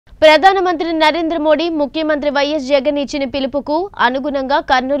ప్రధానమంత్రి నరేంద్ర మోడీ ముఖ్యమంత్రి వైఎస్ జగన్ ఇచ్చిన పిలుపుకు అనుగుణంగా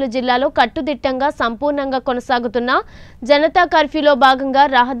కర్నూలు జిల్లాలో కట్టుదిట్టంగా సంపూర్ణంగా కొనసాగుతున్న జనతా కర్ఫ్యూలో భాగంగా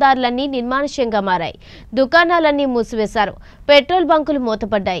రహదారులన్నీ నిర్మానుష్యంగా మారాయి. దుకాణాలన్నీ మూసివేశారు. పెట్రోల్ బంకులు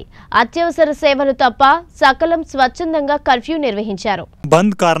మూతపడ్డాయి. అత్యవసర సేవలు తప్ప సకలం స్వచ్ఛందంగా కర్ఫ్యూ నిర్వహించారు.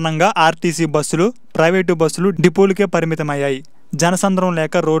 బంద్ కారణంగా ఆర్టీసీ బస్సులు, ప్రైవేటు బస్సులు డిపోలకే పరిమితమయ్యాయి. జనసంద్రం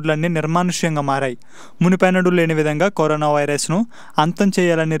లేక రోడ్లన్నీ నిర్మానుష్యంగా మారాయి. మునిపెన్నడూ లేని విధంగా కరోనా వైరస్ను అంతం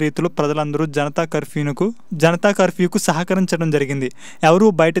చేయాలనే రీతిలో ప్రజలందరూ జనతా కర్ఫ్యూకు సహకరించడం జరిగింది. ఎవరూ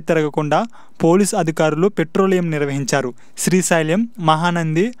బయట తిరగకుండా పోలీస్ అధికారులు పెట్రోలియం నిర్వహించారు. శ్రీశైలం,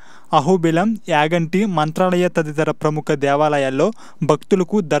 మహానంది, అహోబిలం, యాగంటి, మంత్రాలయ తదితర ప్రముఖ దేవాలయాల్లో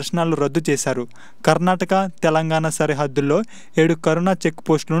భక్తులకు దర్శనాలు రద్దు చేశారు. కర్ణాటక, తెలంగాణ సరిహద్దుల్లో 7 కరోనా చెక్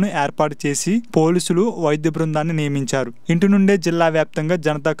పోస్టులను ఏర్పాటు చేసి పోలీసులు, వైద్య బృందాన్ని నియమించారు. ఇంటి నుండే జిల్లా వ్యాప్తంగా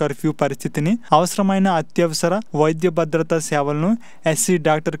జనతా కర్ఫ్యూ పరిస్థితిని, అవసరమైన అత్యవసర వైద్య భద్రతా సేవలను SC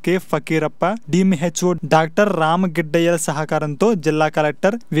doctor K Fakirappa, DMHO doctor రామగిడ్డయ్యల సహకారంతో జిల్లా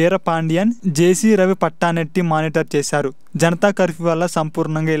కలెక్టర్ వీరపాండియన్, జేసీ రవి పట్టానెట్టి మానిటర్ చేశారు. జనతా కర్ఫ్యూ వల్ల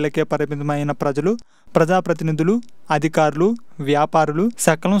సంపూర్ణంగా ఇళ్లకే పరిమితమైన ప్రజలు, ప్రజాప్రతినిధులు, అధికారులు, వ్యాపారులు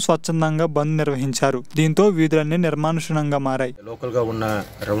సకలం స్వచ్ఛందంగా బంద్ నిర్వహించారు. దీంతో వీధులన్నీ నిర్మానుష్యంగా మారాయి. లోకల్గా ఉన్న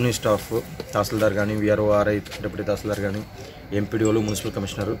రెవెన్యూ స్టాఫ్, తహసీల్దార్ కానీ, విఆర్ఓ, ఆర్ఐ, డిప్యూటీ తహసీల్దార్ కానీ, ఎంపీడీఓలు, మున్సిపల్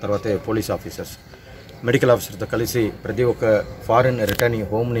కమిషనర్, తర్వాత పోలీస్ ఆఫీసర్స్, మెడికల్ ఆఫీసర్తో కలిసి ప్రతి ఒక్క ఫారిన్ రిటర్నింగ్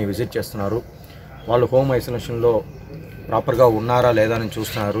హోమ్ని విజిట్ చేస్తున్నారు. వాళ్ళు హోమ్ ఐసోలేషన్లో ప్రాపర్గా ఉన్నారా లేదా అని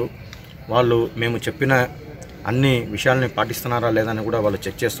చూస్తున్నారు. వాళ్ళు మేము చెప్పిన అన్ని విషయాలని పాటిస్తున్నారా లేదా అని కూడా వాళ్ళు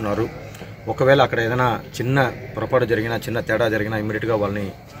చెక్ చేస్తున్నారు. ఒకవేళ అక్కడ ఏదైనా చిన్న పొరపాటు జరిగినా, చిన్న తేడా జరిగినా ఇమ్మీడియట్గా వాళ్ళని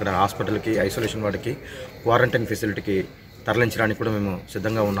ఇక్కడ హాస్పిటల్కి, ఐసోలేషన్ వాడికి, క్వారంటైన్ ఫెసిలిటీకి తరలించడానికి కూడా మేము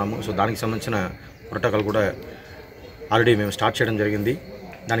సిద్ధంగా ఉన్నాము. సో దానికి సంబంధించిన ప్రోటోకాల్ కూడా ఆల్రెడీ మేము స్టార్ట్ చేయడం జరిగింది.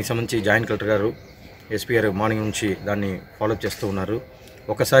 దానికి సంబంధించి జాయింట్ కలెక్టర్ గారు, ఎస్పీ గారు మార్నింగ్ నుంచి దాన్ని ఫాలోఅప్ చేస్తూ ఉన్నారు.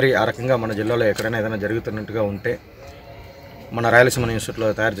 ఒకసారి ఆ రకంగా మన జిల్లాలో ఎక్కడైనా ఏదైనా జరుగుతున్నట్టుగా ఉంటే మన రాయలసీమ యూనివర్సిటీలో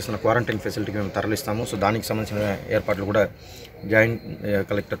తయారు చేసిన క్వారంటైన్ ఫెసిలిటీకి మేము తరలిస్తాము. సో దానికి సంబంధించిన ఏర్పాట్లు కూడా జాయింట్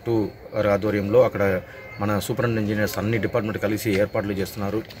కలెక్టర్ 2 ఆధ్వర్యంలో అక్కడ మన సూపరింటెండెంట్ ఇంజనీర్స్ అన్ని డిపార్ట్మెంట్ కలిసి ఏర్పాట్లు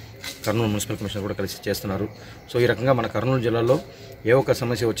చేస్తున్నారు. కర్నూలు మున్సిపల్ కమిషనర్ కూడా కలిసి చేస్తున్నారు. సో ఈ రకంగా మన కర్నూలు జిల్లాలో ఏ ఒక్క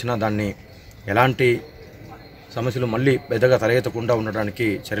సమస్య వచ్చినా దాన్ని ఎలాంటి సమస్యలు మళ్ళీ పెద్దగా తలెత్తకుండా ఉండడానికి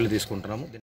చర్యలు తీసుకుంటున్నాము.